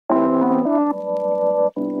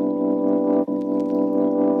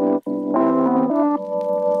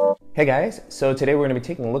Hey guys, so today we're going to be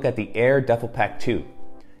taking a look at the Aer Duffel Pack 2.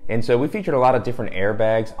 And so we featured a lot of different Aer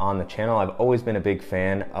bags on the channel. I've always been a big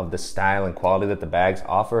fan of the style and quality that the bags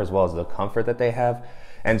offer, as well as the comfort that they have.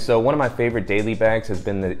 And so one of my favorite daily bags has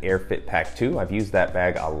been the Aer Fit Pack 2. I've used that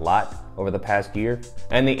bag a lot over the past year.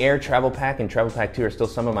 And the Aer Travel Pack and Travel Pack 2 are still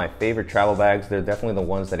some of my favorite travel bags. They're definitely the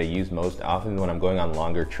ones that I use most often when I'm going on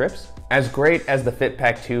longer trips. As great as the Fit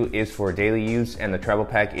Pack 2 is for daily use and the Travel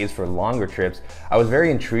Pack is for longer trips, I was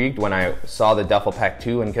very intrigued when I saw the Duffel Pack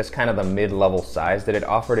 2 and just kind of the mid-level size that it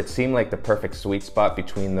offered. It seemed like the perfect sweet spot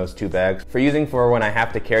between those two bags for using for when I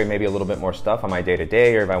have to carry maybe a little bit more stuff on my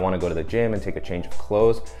day-to-day, or if I want to go to the gym and take a change of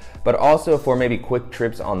clothes, but also for maybe quick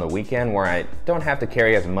trips on the weekend where I don't have to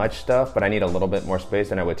carry as much stuff, but I need a little bit more space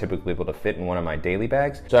than I would typically be able to fit in one of my daily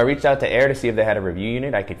bags. So I reached out to Aer to see if they had a review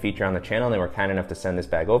unit I could feature on the channel, and they were kind enough to send this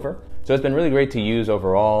bag over. So it's been really great to use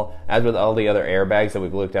overall. As with all the other Aer bags that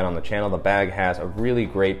we've looked at on the channel, the bag has a really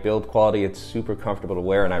great build quality. It's super comfortable to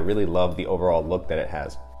wear, and I really love the overall look that it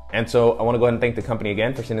has. And so I want to go ahead and thank the company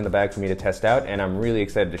again for sending the bag for me to test out, and I'm really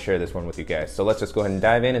excited to share this one with you guys. So let's just go ahead and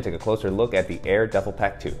dive in and take a closer look at the Aer Duffel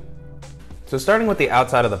Pack 2. So starting with the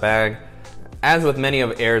outside of the bag, as with many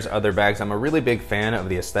of Aer's other bags, I'm a really big fan of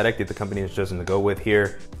the aesthetic that the company has chosen to go with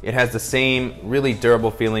here. It has the same really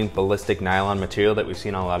durable feeling ballistic nylon material that we've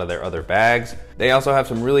seen on a lot of their other bags. They also have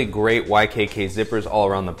some really great YKK zippers all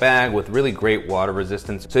around the bag with really great water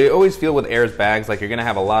resistance. So you always feel with Aer's bags like you're gonna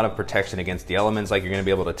have a lot of protection against the elements, like you're gonna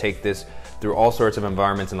be able to take this through all sorts of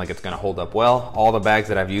environments and like it's gonna hold up well. All the bags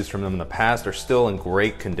that I've used from them in the past are still in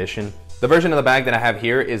great condition. The version of the bag that I have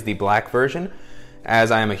here is the black version.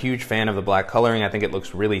 As I am a huge fan of the black coloring, I think it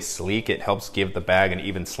looks really sleek. It helps give the bag an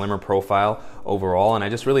even slimmer profile overall, and I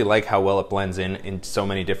just really like how well it blends in so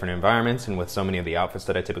many different environments and with so many of the outfits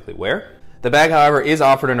that I typically wear. The bag, however, is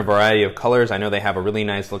offered in a variety of colors. I know they have a really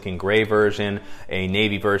nice looking gray version, a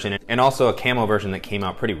navy version, and also a camo version that came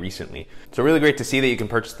out pretty recently. So really great to see that you can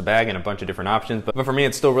purchase the bag in a bunch of different options, but for me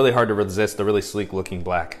it's still really hard to resist the really sleek looking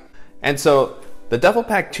black. And so the Duffel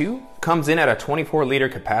Pack 2 comes in at a 24-liter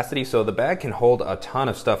capacity, so the bag can hold a ton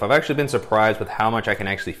of stuff. I've actually been surprised with how much I can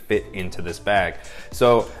actually fit into this bag.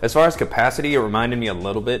 So as far as capacity, it reminded me a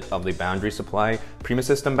little bit of the Boundary Supply Prima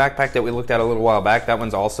System backpack that we looked at a little while back. That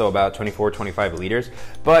one's also about 24-25 liters,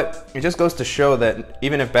 but it just goes to show that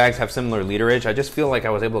even if bags have similar literage, I just feel like I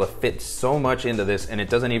was able to fit so much into this, and it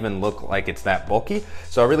doesn't even look like it's that bulky.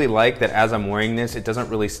 So I really like that as I'm wearing this, it doesn't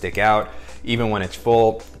really stick out even when it's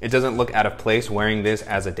full. It doesn't look out of place wearing this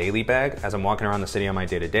as a daily bag. As I'm walking around the city on my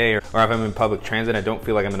day-to-day, or if I'm in public transit, I don't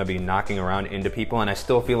feel like I'm gonna be knocking around into people, and I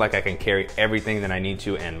still feel like I can carry everything that I need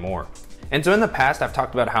to and more. And so in the past, I've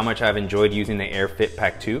talked about how much I've enjoyed using the Aer Fit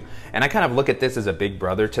Pack 2, and I kind of look at this as a big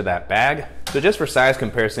brother to that bag. So just for size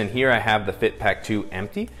comparison, here I have the Fit Pack 2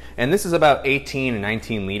 empty, and this is about 18 and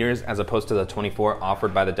 19 liters as opposed to the 24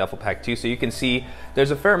 offered by the Duffel Pack 2. So you can see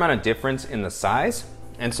there's a fair amount of difference in the size.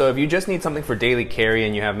 And so if you just need something for daily carry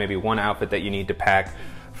and you have maybe one outfit that you need to pack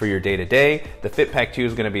for your day-to-day, the Fit Pack 2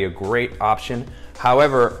 is going to be a great option.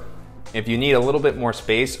 However, if you need a little bit more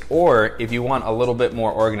space, or if you want a little bit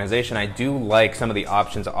more organization, I do like some of the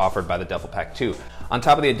options offered by the Duffel Pack 2. On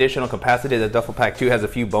top of the additional capacity, the Duffel Pack 2 has a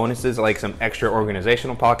few bonuses, like some extra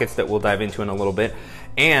organizational pockets that we'll dive into in a little bit.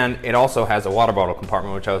 And it also has a water bottle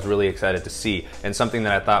compartment, which I was really excited to see, and something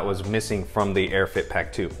that I thought was missing from the Aer Fit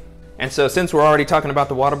Pack 2. And so since we're already talking about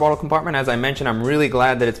the water bottle compartment, as I mentioned, I'm really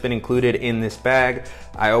glad that it's been included in this bag.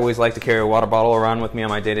 I always like to carry a water bottle around with me on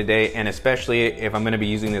my day-to-day, and especially if I'm gonna be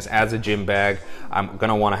using this as a gym bag, I'm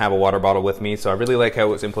gonna wanna have a water bottle with me. So I really like how it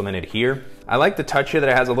was implemented here. I like the touch here that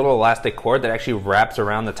it has a little elastic cord that actually wraps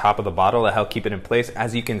around the top of the bottle to help keep it in place.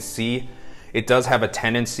 As you can see, it does have a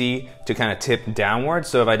tendency to kind of tip downwards.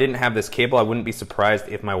 So if I didn't have this cable, I wouldn't be surprised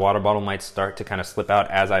if my water bottle might start to kind of slip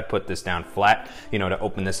out as I put this down flat, you know, to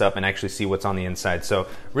open this up and actually see what's on the inside. So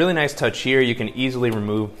really nice touch here. You can easily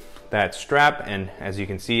remove that strap, and as you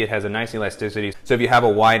can see, it has a nice elasticity. So if you have a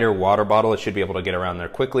wider water bottle, it should be able to get around there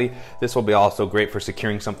quickly. This will be also great for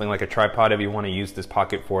securing something like a tripod if you want to use this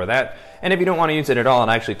pocket for that. And if you don't want to use it at all,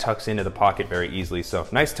 it actually tucks into the pocket very easily. So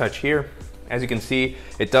nice touch here. As you can see,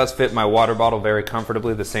 it does fit my water bottle very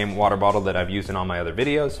comfortably, the same water bottle that I've used in all my other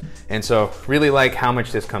videos. And so really like how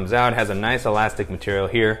much this comes out. It has a nice elastic material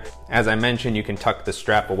here. As I mentioned, you can tuck the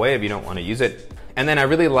strap away if you don't want to use it. And then I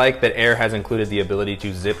really like that Aer has included the ability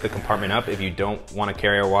to zip the compartment up if you don't want to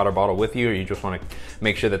carry a water bottle with you, or you just want to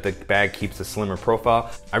make sure that the bag keeps a slimmer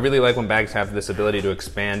profile. I really like when bags have this ability to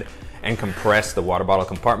expand and compress the water bottle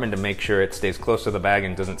compartment to make sure it stays close to the bag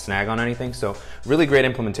and doesn't snag on anything. So really great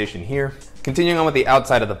implementation here. Continuing on with the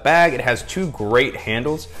outside of the bag, it has two great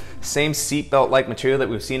handles. Same seatbelt-like material that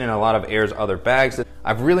we've seen in a lot of Aer's other bags.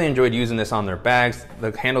 I've really enjoyed using this on their bags.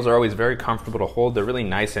 The handles are always very comfortable to hold. They're really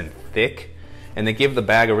nice and thick, and they give the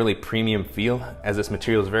bag a really premium feel, as this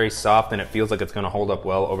material is very soft and it feels like it's gonna hold up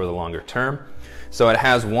well over the longer term. So it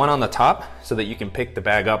has one on the top so that you can pick the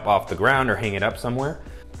bag up off the ground or hang it up somewhere.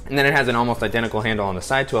 And then it has an almost identical handle on the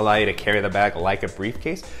side to allow you to carry the bag like a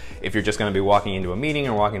briefcase. If you're just gonna be walking into a meeting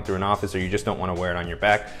or walking through an office, or you just don't wanna wear it on your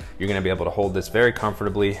back, you're gonna be able to hold this very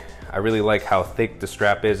comfortably. I really like how thick the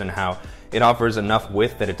strap is and how it offers enough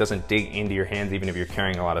width that it doesn't dig into your hands even if you're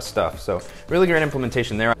carrying a lot of stuff. So really great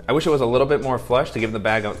implementation there. I wish it was a little bit more flush to give the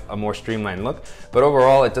bag a more streamlined look, but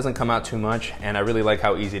overall it doesn't come out too much, and I really like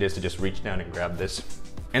how easy it is to just reach down and grab this.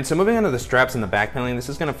 And so moving on to the straps and the back paneling, this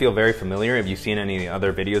is gonna feel very familiar if you've seen any of the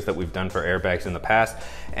other videos that we've done for Aer bags in the past.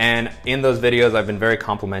 And in those videos, I've been very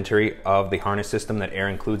complimentary of the harness system that Aer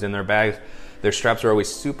includes in their bags. Their straps are always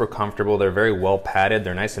super comfortable. They're very well padded.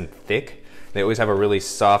 They're nice and thick. They always have a really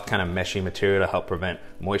soft kind of meshy material to help prevent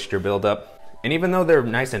moisture buildup. And even though they're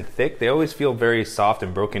nice and thick, they always feel very soft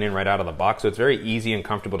and broken in right out of the box. So it's very easy and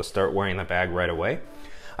comfortable to start wearing the bag right away.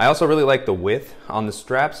 I also really like the width on the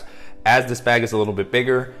straps. As this bag is a little bit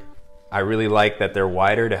bigger, I really like that they're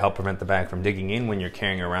wider to help prevent the bag from digging in when you're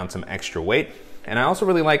carrying around some extra weight. And I also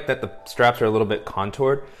really like that the straps are a little bit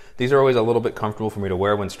contoured. These are always a little bit comfortable for me to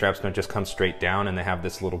wear when straps don't just come straight down and they have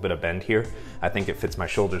this little bit of bend here. I think it fits my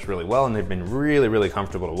shoulders really well, and they've been really, really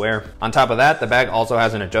comfortable to wear. On top of that, the bag also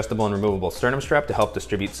has an adjustable and removable sternum strap to help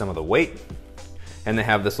distribute some of the weight. And they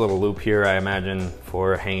have this little loop here, I imagine,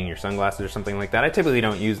 for hanging your sunglasses or something like that. I typically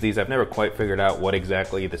don't use these. I've never quite figured out what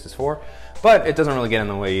exactly this is for, but it doesn't really get in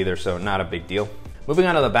the way either, so not a big deal. Moving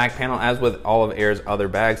on to the back panel, as with all of Aer's other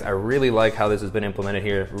bags, I really like how this has been implemented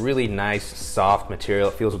here. Really nice, soft material.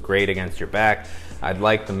 It feels great against your back. I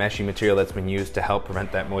like the meshy material that's been used to help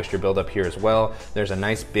prevent that moisture buildup here as well. There's a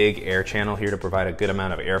nice big air channel here to provide a good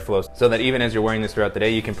amount of airflow so that even as you're wearing this throughout the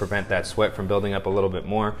day, you can prevent that sweat from building up a little bit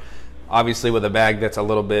more. Obviously, with a bag that's a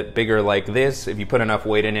little bit bigger like this, if you put enough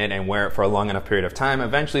weight in it and wear it for a long enough period of time,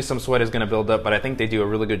 eventually some sweat is going to build up, but I think they do a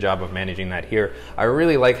really good job of managing that here. I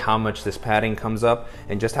really like how much this padding comes up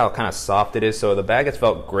and just how kind of soft it is. So the bag has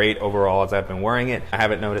felt great overall as I've been wearing it. I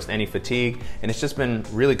haven't noticed any fatigue, and it's just been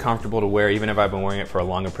really comfortable to wear even if I've been wearing it for a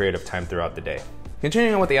longer period of time throughout the day.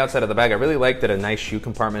 Continuing on with the outside of the bag, I really like that a nice shoe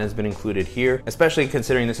compartment has been included here, especially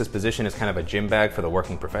considering this is positioned as kind of a gym bag for the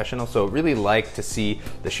working professional. So really like to see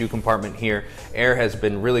the shoe compartment here. Aer has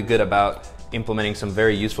been really good about implementing some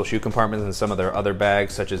very useful shoe compartments in some of their other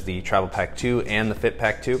bags, such as the Travel Pack 2 and the Fit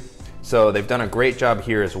Pack 2. So they've done a great job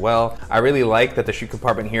here as well. I really like that the shoe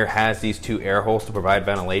compartment here has these two air holes to provide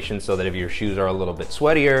ventilation so that if your shoes are a little bit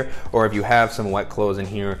sweatier or if you have some wet clothes in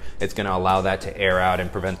here, it's gonna allow that to air out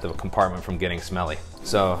and prevent the compartment from getting smelly.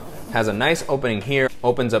 So has a nice opening here,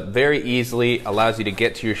 opens up very easily, allows you to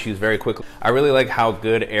get to your shoes very quickly. I really like how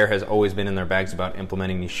good Aer has always been in their bags about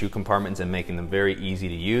implementing these shoe compartments and making them very easy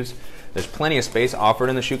to use. There's plenty of space offered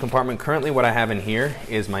in the shoe compartment. Currently what I have in here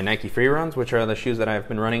is my Nike Free Runs, which are the shoes that I've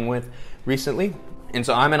been running with recently. And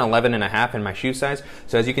so I'm an 11.5 in my shoe size.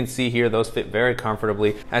 So as you can see here, those fit very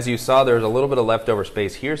comfortably. As you saw, there's a little bit of leftover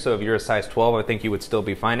space here. So if you're a size 12, I think you would still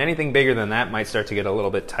be fine. Anything bigger than that might start to get a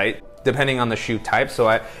little bit tight, depending on the shoe type.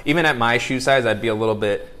 So even at my shoe size, I'd be a little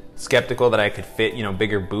bit skeptical that I could fit,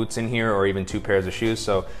 bigger boots in here or even 2 pairs of shoes.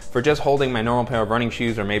 So for just holding my normal pair of running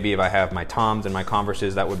shoes, or maybe if I have my Toms and my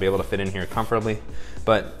Converses, that would be able to fit in here comfortably.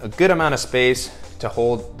 But a good amount of space to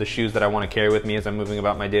hold the shoes that I want to carry with me as I'm moving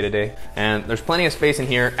about my day-to-day. And there's plenty of space in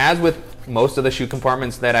here. As with most of the shoe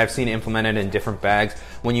compartments that I've seen implemented in different bags,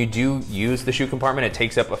 when you do use the shoe compartment, it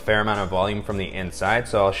takes up a fair amount of volume from the inside.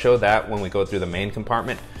 So I'll show that when we go through the main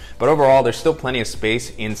compartment. But overall, there's still plenty of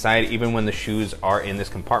space inside, even when the shoes are in this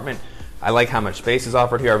compartment. I like how much space is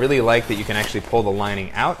offered here. I really like that you can actually pull the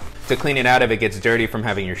lining out to clean it out if it gets dirty from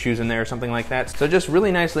having your shoes in there or something like that. So just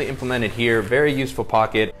really nicely implemented here, very useful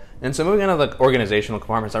pocket. And so moving on to the organizational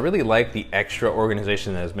compartments, I really like the extra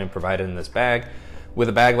organization that has been provided in this bag. With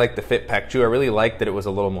a bag like the Fit Pack 2, I really liked that it was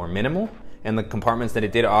a little more minimal, and the compartments that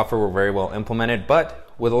it did offer were very well implemented,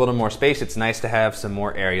 but with a little more space, it's nice to have some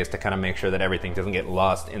more areas to kind of make sure that everything doesn't get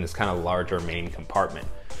lost in this kind of larger main compartment.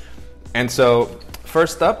 And so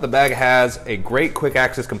first up, the bag has a great quick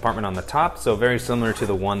access compartment on the top, so very similar to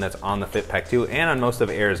the one that's on the Fit Pack 2 and on most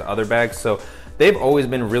of Aer's other bags. So they've always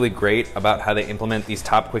been really great about how they implement these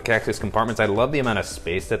top quick access compartments. I love the amount of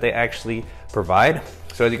space that they actually provide.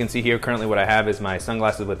 So as you can see here, currently what I have is my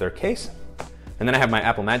sunglasses with their case, and then I have my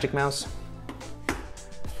Apple Magic Mouse,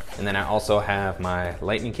 And then I also have my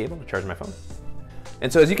lightning cable to charge my phone.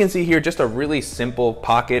 And so as you can see here, just a really simple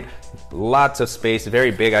pocket, lots of space,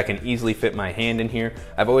 very big. I can easily fit my hand in here.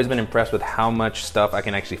 I've always been impressed with how much stuff I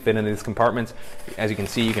can actually fit into these compartments. As you can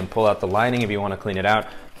see, you can pull out the lining if you want to clean it out.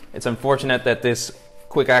 It's unfortunate that this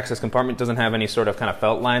quick access compartment doesn't have any sort of kind of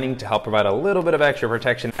felt lining to help provide a little bit of extra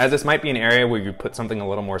protection, as this might be an area where you put something a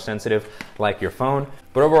little more sensitive like your phone.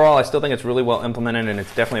 But overall, I still think it's really well implemented, and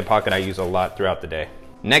it's definitely a pocket I use a lot throughout the day.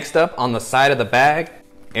 Next up, on the side of the bag,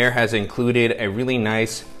 Aer has included a really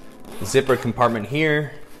nice zipper compartment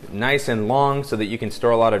here, nice and long so that you can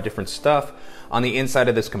store a lot of different stuff. On the inside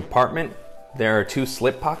of this compartment, there are 2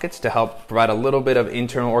 slip pockets to help provide a little bit of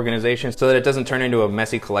internal organization so that it doesn't turn into a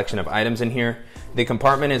messy collection of items in here. The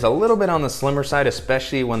compartment is a little bit on the slimmer side,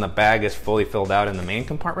 especially when the bag is fully filled out in the main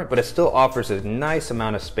compartment, but it still offers a nice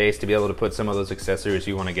amount of space to be able to put some of those accessories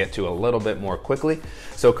you want to get to a little bit more quickly.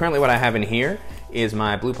 So currently what I have in here is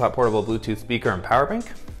my BluePop portable Bluetooth speaker and power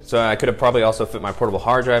bank. So I could have probably also fit my portable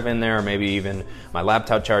hard drive in there, or maybe even my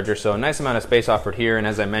laptop charger. So a nice amount of space offered here. And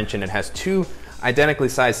as I mentioned, it has 2 identically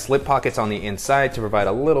sized slip pockets on the inside to provide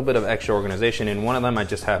a little bit of extra organization. In one of them, I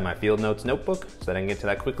just have my field notes notebook so that I can get to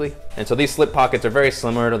that quickly. And so these slip pockets are very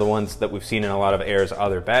similar to the ones that we've seen in a lot of Aer's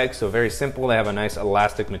other bags. So very simple. They have a nice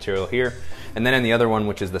elastic material here. And then in the other one,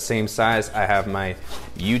 which is the same size, I have my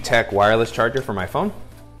UTech wireless charger for my phone.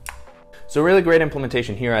 So really great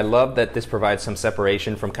implementation here. I love that this provides some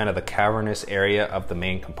separation from kind of the cavernous area of the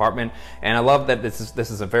main compartment. And I love that this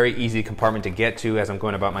is a very easy compartment to get to as I'm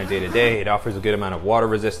going about my day-to-day. It offers a good amount of water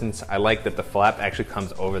resistance. I like that the flap actually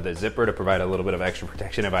comes over the zipper to provide a little bit of extra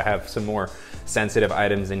protection if I have some more sensitive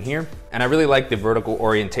items in here. And I really like the vertical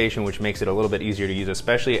orientation, which makes it a little bit easier to use,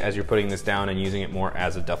 especially as you're putting this down and using it more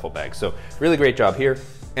as a duffel bag. So really great job here.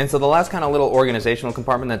 And so the last kind of little organizational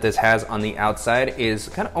compartment that this has on the outside is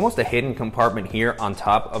kind of almost a hidden compartment here on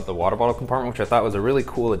top of the water bottle compartment, which I thought was a really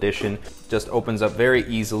cool addition. Just opens up very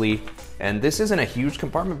easily. And this isn't a huge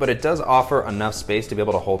compartment, but it does offer enough space to be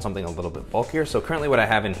able to hold something a little bit bulkier. So currently what I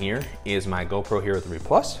have in here is my GoPro Hero 3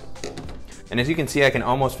 Plus. And as you can see, I can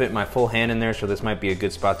almost fit my full hand in there, so this might be a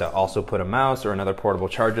good spot to also put a mouse or another portable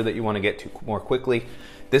charger that you want to get to more quickly.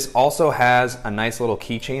 This also has a nice little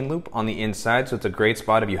keychain loop on the inside, so it's a great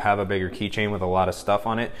spot if you have a bigger keychain with a lot of stuff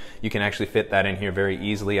on it. You can actually fit that in here very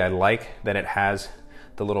easily. I like that it has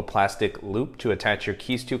the little plastic loop to attach your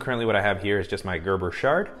keys to. Currently what I have here is just my Gerber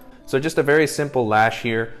shard. So just a very simple lash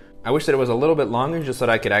here. I wish that it was a little bit longer just so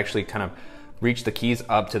that I could actually kind of reach the keys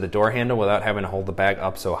up to the door handle without having to hold the bag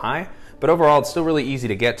up so high. But overall, it's still really easy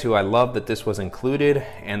to get to. I love that this was included,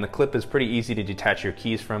 and the clip is pretty easy to detach your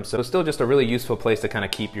keys from. So it's still just a really useful place to kind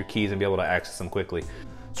of keep your keys and be able to access them quickly.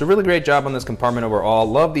 So really great job on this compartment overall.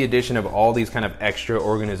 Love the addition of all these kind of extra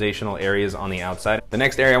organizational areas on the outside. The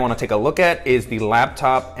next area I want to take a look at is the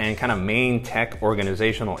laptop and kind of main tech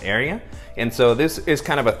organizational area. And so this is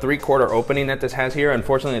kind of a 3/4 opening that this has here.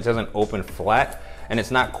 Unfortunately, it doesn't open flat, and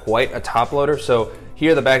it's not quite a top loader. So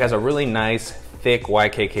here the bag has a really nice thick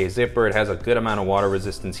YKK zipper. It has a good amount of water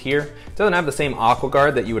resistance here. It doesn't have the same aqua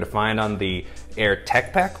guard that you would find on the Aer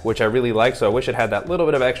Tech Pack, which I really like. So I wish it had that little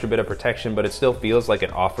bit of extra bit of protection, but it still feels like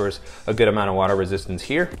it offers a good amount of water resistance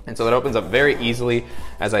here. And so that opens up very easily.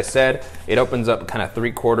 As I said, it opens up kind of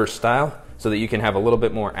 3/4 style, so that you can have a little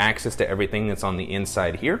bit more access to everything that's on the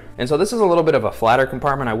inside here. And so this is a little bit of a flatter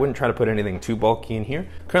compartment. I wouldn't try to put anything too bulky in here.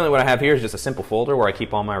 Currently what I have here is just a simple folder where I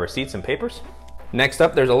keep all my receipts and papers. Next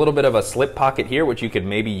up, there's a little bit of a slip pocket here, which you could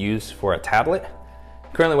maybe use for a tablet.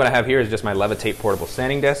 Currently what I have here is just my Levitate portable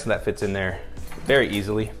standing desk, so that fits in there very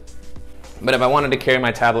easily. But if I wanted to carry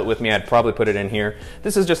my tablet with me, I'd probably put it in here.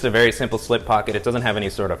 This is just a very simple slip pocket. It doesn't have any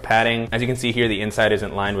sort of padding. As you can see here, the inside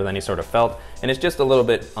isn't lined with any sort of felt, and it's just a little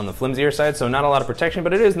bit on the flimsier side, so not a lot of protection,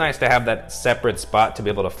 but it is nice to have that separate spot to be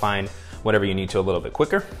able to find whatever you need to a little bit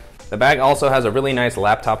quicker. The bag also has a really nice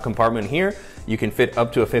laptop compartment here. You can fit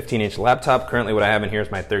up to a 15-inch laptop. Currently what I have in here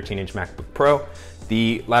is my 13-inch MacBook Pro.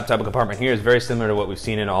 The laptop compartment here is very similar to what we've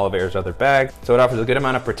seen in all of Aer's other bags. So it offers a good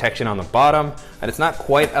amount of protection on the bottom, and it's not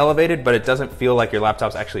quite elevated, but it doesn't feel like your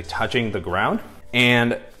laptop's actually touching the ground.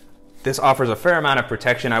 And this offers a fair amount of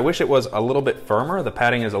protection. I wish it was a little bit firmer. The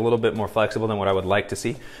padding is a little bit more flexible than what I would like to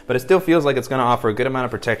see, but it still feels like it's gonna offer a good amount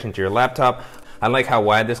of protection to your laptop. I like how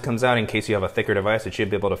wide this comes out in case you have a thicker device. It should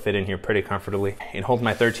be able to fit in here pretty comfortably. It holds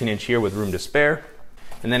my 13-inch here with room to spare.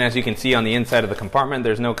 And then as you can see on the inside of the compartment,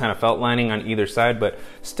 there's no kind of felt lining on either side, but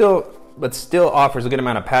still but still offers a good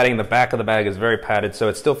amount of padding. The back of the bag is very padded, so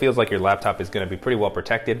it still feels like your laptop is going to be pretty well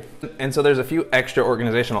protected. And so there's a few extra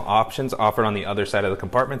organizational options offered on the other side of the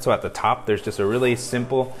compartment. So at the top, there's just a really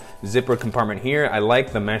simple zipper compartment here. I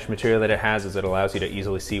like the mesh material that it has, as it allows you to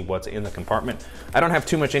easily see what's in the compartment. I don't have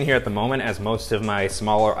too much in here at the moment, as most of my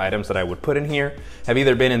smaller items that I would put in here have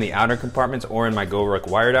either been in the outer compartments or in my GoRuck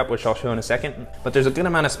wired up, which I'll show in a second. But there's a good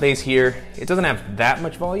amount of space here. It doesn't have that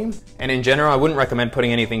much volume. And in general, I wouldn't recommend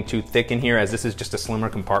putting anything too thick in here, as this is just a slimmer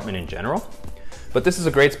compartment in general. But this is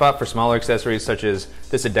a great spot for smaller accessories, such as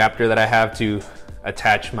this adapter that I have to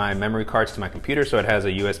attach my memory cards to my computer. So it has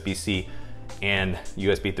a USB-C and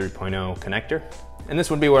USB 3.0 connector. And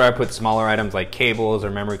this would be where I put smaller items like cables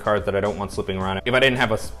or memory cards that I don't want slipping around if I didn't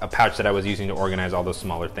have a pouch that I was using to organize all those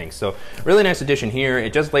smaller things. So really nice addition here.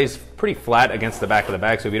 It just lays pretty flat against the back of the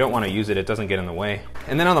bag, so if you don't want to use it, it doesn't get in the way.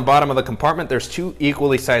 And then on the bottom of the compartment, there's two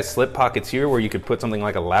equally sized slip pockets here where you could put something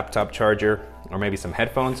like a laptop charger or maybe some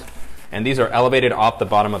headphones. And these are elevated off the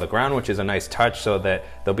bottom of the ground, which is a nice touch, so that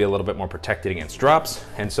they'll be a little bit more protected against drops.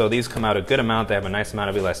 And so these come out a good amount. They have a nice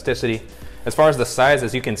amount of elasticity. As far as the size,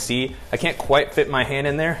 as you can see, I can't quite fit my hand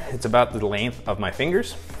in there. It's about the length of my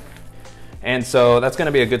fingers. And so that's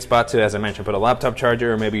gonna be a good spot to, as I mentioned, put a laptop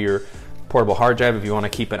charger or maybe your portable hard drive if you wanna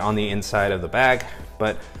keep it on the inside of the bag.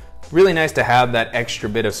 But really nice to have that extra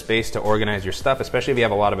bit of space to organize your stuff, especially if you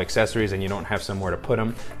have a lot of accessories and you don't have somewhere to put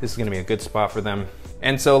them. This is gonna be a good spot for them.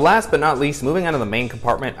 And so last but not least, moving on to the main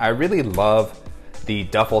compartment, I really love the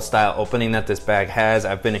duffel style opening that this bag has.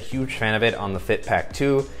 I've been a huge fan of it on the Fit Pack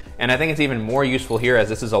 2. And I think it's even more useful here, as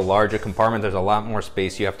this is a larger compartment. There's a lot more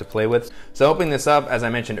space you have to play with. So opening this up, as I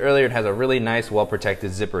mentioned earlier, it has a really nice,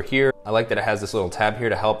 well-protected zipper here. I like that it has this little tab here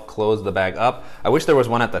to help close the bag up. I wish there was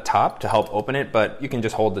one at the top to help open it, but you can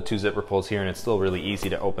just hold the two zipper pulls here and it's still really easy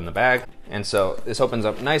to open the bag. And so this opens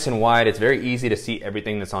up nice and wide. It's very easy to see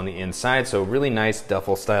everything that's on the inside. So really nice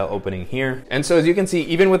duffel style opening here. And so as you can see,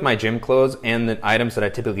 even with my gym clothes and the items that I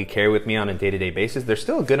typically carry with me on a day-to-day basis, there's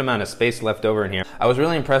still a good amount of space left over in here. I was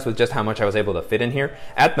really impressed with just how much I was able to fit in here.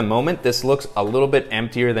 At the moment, this looks a little bit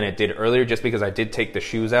emptier than it did earlier, just because I did take the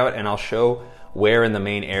shoes out, and I'll show where in the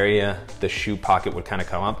main area the shoe pocket would kind of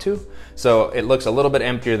come up to. So it looks a little bit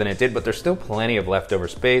emptier than it did, but there's still plenty of leftover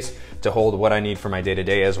space to hold what I need for my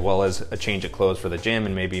day-to-day, as well as a change of clothes for the gym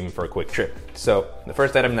and maybe even for a quick trip. So the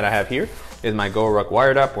first item that I have here is my GoRuck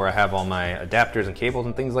wired up, where I have all my adapters and cables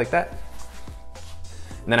and things like that.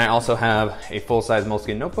 And then I also have a full-size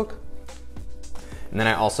Moleskine notebook. And then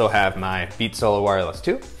I also have my Beats Solo Wireless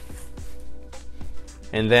 2.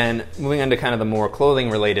 And then moving on to kind of the more clothing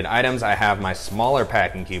related items, I have my smaller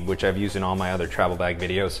packing cube, which I've used in all my other travel bag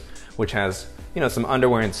videos, which has, you know, some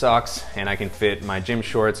underwear and socks, and I can fit my gym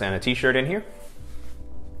shorts and a t-shirt in here.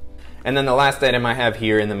 And then the last item I have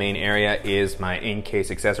here in the main area is my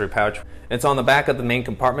in-case accessory pouch. It's on the back of the main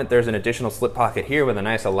compartment. There's an additional slip pocket here with a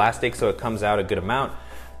nice elastic, so it comes out a good amount.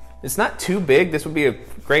 It's not too big. This would be a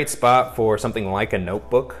great spot for something like a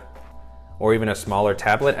notebook or even a smaller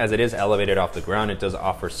tablet. As it is elevated off the ground, it does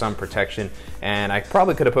offer some protection. And I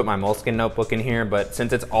probably could have put my Moleskine notebook in here, but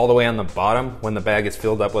since it's all the way on the bottom, when the bag is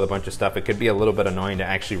filled up with a bunch of stuff, it could be a little bit annoying to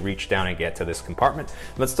actually reach down and get to this compartment.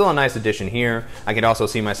 But still a nice addition here. I could also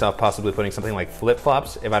see myself possibly putting something like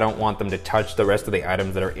flip-flops if I don't want them to touch the rest of the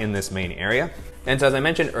items that are in this main area. And so as I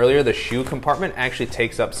mentioned earlier, the shoe compartment actually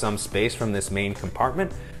takes up some space from this main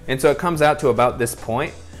compartment. And so it comes out to about this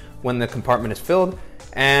point when the compartment is filled.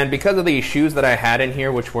 And because of the shoes that I had in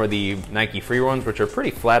here, which were the Nike Free ones, which are pretty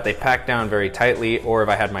flat, they pack down very tightly, or if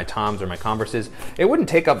I had my Toms or my Converses, it wouldn't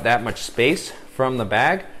take up that much space from the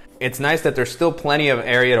bag. It's nice that there's still plenty of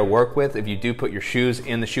area to work with. If you do put your shoes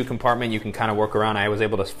in the shoe compartment, you can kind of work around. I was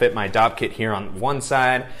able to fit my Dopp kit here on one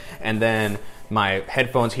side, and then my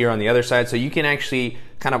headphones here on the other side, so you can actually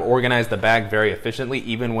kind of organize the bag very efficiently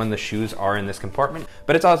even when the shoes are in this compartment.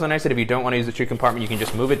 But it's also nice that if you don't want to use the shoe compartment, you can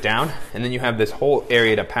just move it down, and then you have this whole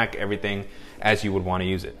area to pack everything as you would want to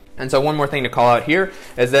use it. And so one more thing to call out here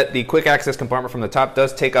is that the quick access compartment from the top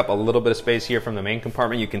does take up a little bit of space here from the main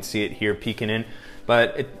compartment. You can see it here peeking in,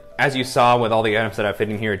 but as you saw with all the items that I fit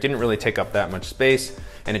in here, it didn't really take up that much space,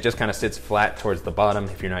 and it just kind of sits flat towards the bottom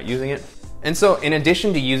if you're not using it. And so in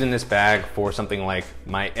addition to using this bag for something like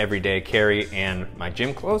my everyday carry and my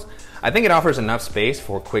gym clothes, I think it offers enough space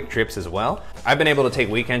for quick trips as well. I've been able to take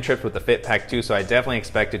weekend trips with the Fit Pack 2, so I definitely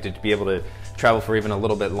expected to be able to travel for even a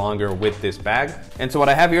little bit longer with this bag. And so what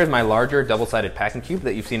I have here is my larger double-sided packing cube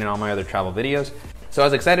that you've seen in all my other travel videos. So I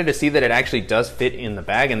was excited to see that it actually does fit in the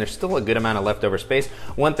bag, and there's still a good amount of leftover space.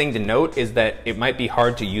 One thing to note is that it might be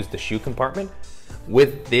hard to use the shoe compartment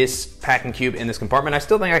with this packing cube in this compartment. I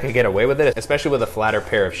still think I could get away with it, especially with a flatter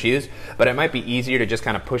pair of shoes, but it might be easier to just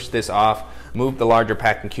kind of push this off, move the larger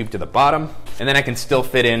packing cube to the bottom, and then I can still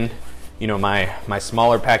fit in, you know, my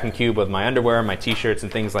smaller packing cube with my underwear, my t-shirts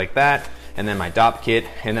and things like that, and then my DOP kit,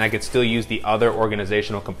 and then I could still use the other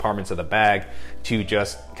organizational compartments of the bag to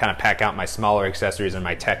just kind of pack out my smaller accessories and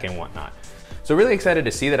my tech and whatnot. So really excited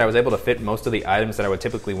to see that I was able to fit most of the items that I would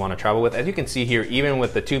typically want to travel with. As you can see here, even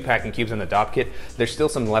with the 2 packing cubes and the DOP kit, there's still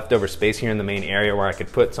some leftover space here in the main area where I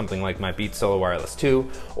could put something like my Beats Solo Wireless 2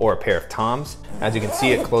 or a pair of Toms. As you can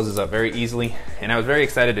see, it closes up very easily, and I was very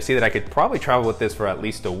excited to see that I could probably travel with this for at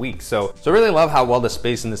least a week. So really love how well the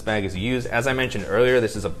space in this bag is used. As I mentioned earlier,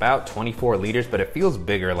 this is about 24 liters, but it feels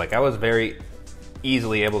bigger. Like I was very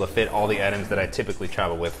easily able to fit all the items that I typically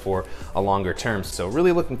travel with for a longer term. So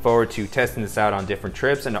really looking forward to testing this out on different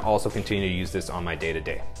trips and to also continue to use this on my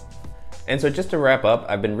day-to-day. And so just to wrap up,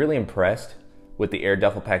 I've been really impressed with the Aer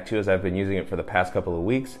Duffel Pack 2 as I've been using it for the past couple of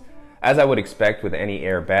weeks. As I would expect with any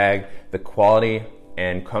Aer bag, the quality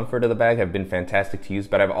and comfort of the bag have been fantastic to use,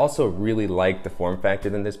 but I've also really liked the form factor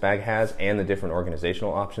that this bag has and the different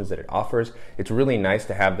organizational options that it offers. It's really nice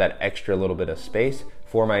to have that extra little bit of space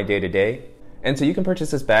for my day-to-day. And so you can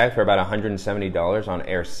purchase this bag for about $170 on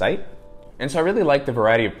Aer's site. And so I really like the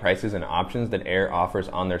variety of prices and options that Aer offers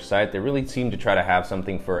on their site. They really seem to try to have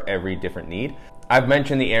something for every different need. I've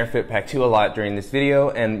mentioned the Aer Fit Pack 2 a lot during this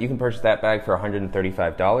video, and you can purchase that bag for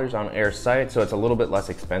 $135 on Aer's site. So it's a little bit less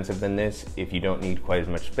expensive than this if you don't need quite as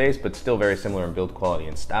much space, but still very similar in build quality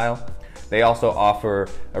and style. They also offer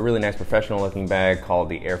a really nice professional looking bag called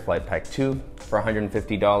the Aer Flight Pack 2 for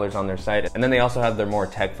 $150 on their site. And then they also have their more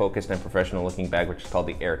tech focused and professional looking bag, which is called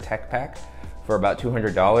the Aer Tech Pack for about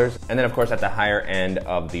 $200. And then of course at the higher end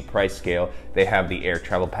of the price scale, they have the Aer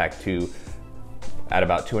Travel Pack 2 at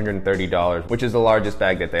about $230, which is the largest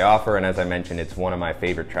bag that they offer. And as I mentioned, it's one of my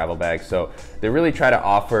favorite travel bags. So they really try to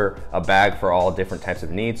offer a bag for all different types of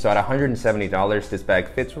needs. So at $170, this bag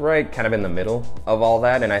fits right kind of in the middle of all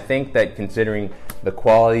that. And I think that considering the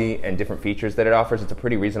quality and different features that it offers, it's a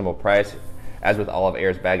pretty reasonable price. As with all of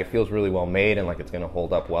Aer's bag, it feels really well made and like it's gonna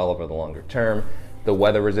hold up well over the longer term. The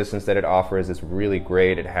weather resistance that it offers is really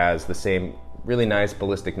great. It has the same really nice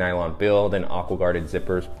ballistic nylon build and aqua guarded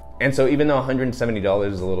zippers. And so even though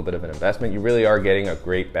 $170 is a little bit of an investment, you really are getting a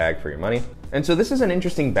great bag for your money. And so this is an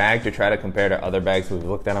interesting bag to try to compare to other bags we've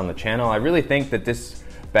looked at on the channel. I really think that this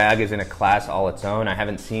bag is in a class all its own. I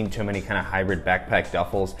haven't seen too many kind of hybrid backpack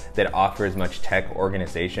duffels that offer as much tech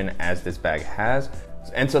organization as this bag has.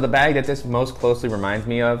 And so the bag that this most closely reminds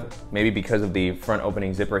me of, maybe because of the front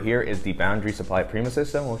opening zipper here, is the Boundary Supply Prima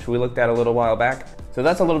system, which we looked at a little while back. So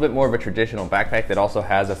that's a little bit more of a traditional backpack that also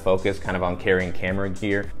has a focus kind of on carrying camera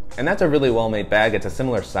gear. And that's a really well-made bag. It's a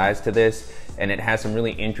similar size to this, and it has some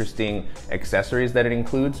really interesting accessories that it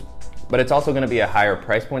includes. But it's also gonna be a higher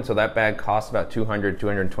price point, so that bag costs about $200,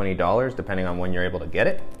 $220, depending on when you're able to get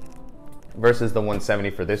it, versus the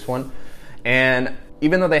 $170 for this one. And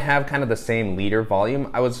even though they have kind of the same liter volume,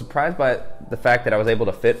 I was surprised by the fact that I was able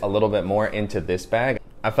to fit a little bit more into this bag.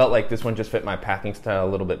 I felt like this one just fit my packing style a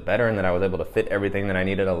little bit better and that I was able to fit everything that I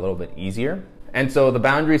needed a little bit easier. And so the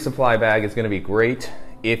Boundary Supply bag is gonna be great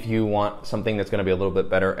if you want something that's gonna be a little bit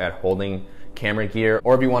better at holding camera gear,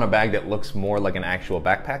 or if you want a bag that looks more like an actual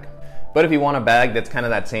backpack. But if you want a bag that's kind of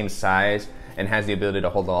that same size and has the ability to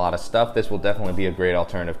hold a lot of stuff, this will definitely be a great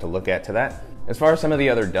alternative to look at to that. As far as some of the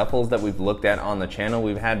other duffels that we've looked at on the channel,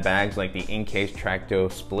 we've had bags like the In-Case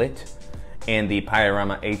Tracto Split and the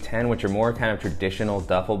Panorama A10, which are more kind of traditional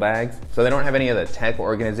duffel bags. So they don't have any of the tech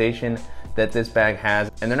organization that this bag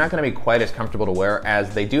has, and they're not gonna be quite as comfortable to wear,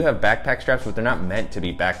 as they do have backpack straps, but they're not meant to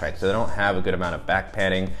be backpacks. So they don't have a good amount of back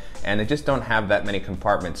padding, and they just don't have that many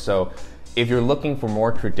compartments. So if you're looking for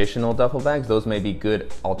more traditional duffel bags, those may be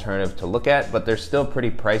good alternatives to look at, but they're still pretty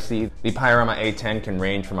pricey. The Panorama A10 can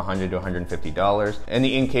range from $100 to $150, and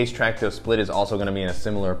the In-Case Tracto Split is also gonna be in a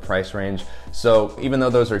similar price range. So even though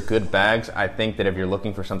those are good bags, I think that if you're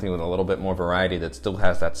looking for something with a little bit more variety that still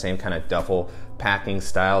has that same kind of duffel packing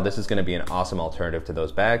style, this is gonna be an awesome alternative to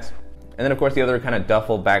those bags. And then of course the other kind of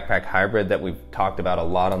duffel backpack hybrid that we've talked about a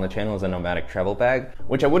lot on the channel is a nomadic travel bag,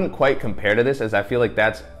 which I wouldn't quite compare to this, as I feel like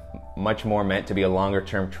that's much more meant to be a longer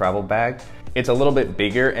term travel bag. It's a little bit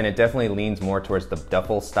bigger and it definitely leans more towards the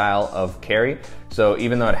duffel style of carry. So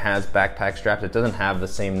even though it has backpack straps, it doesn't have the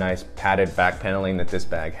same nice padded back paneling that this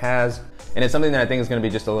bag has. And it's something that I think is gonna be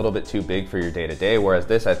just a little bit too big for your day to day, whereas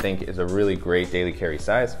this I think is a really great daily carry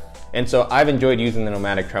size. And so I've enjoyed using the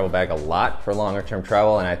Nomadic travel bag a lot for longer term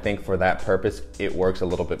travel, and I think for that purpose it works a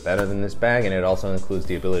little bit better than this bag, and it also includes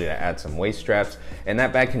the ability to add some waist straps, and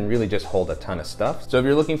that bag can really just hold a ton of stuff. So if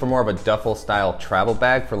you're looking for more of a duffel style travel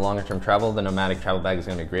bag for longer term travel, the Nomadic travel bag is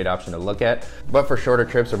going to be a great option to look at. But for shorter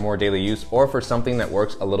trips or more daily use, or for something that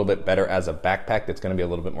works a little bit better as a backpack that's going to be a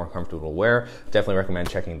little bit more comfortable to wear, definitely recommend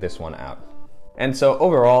checking this one out. And so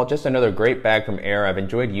overall, just another great bag from Aer. I've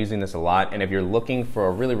enjoyed using this a lot, and if you're looking for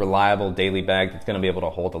a really reliable daily bag that's going to be able to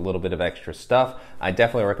hold a little bit of extra stuff, I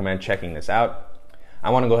definitely recommend checking this out. I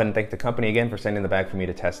want to go ahead and thank the company again for sending the bag for me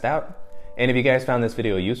to test out. And if you guys found this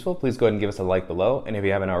video useful, please go ahead and give us a like below, and if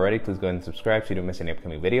you haven't already, please go ahead and subscribe so you don't miss any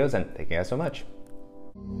upcoming videos, and thank you guys so much.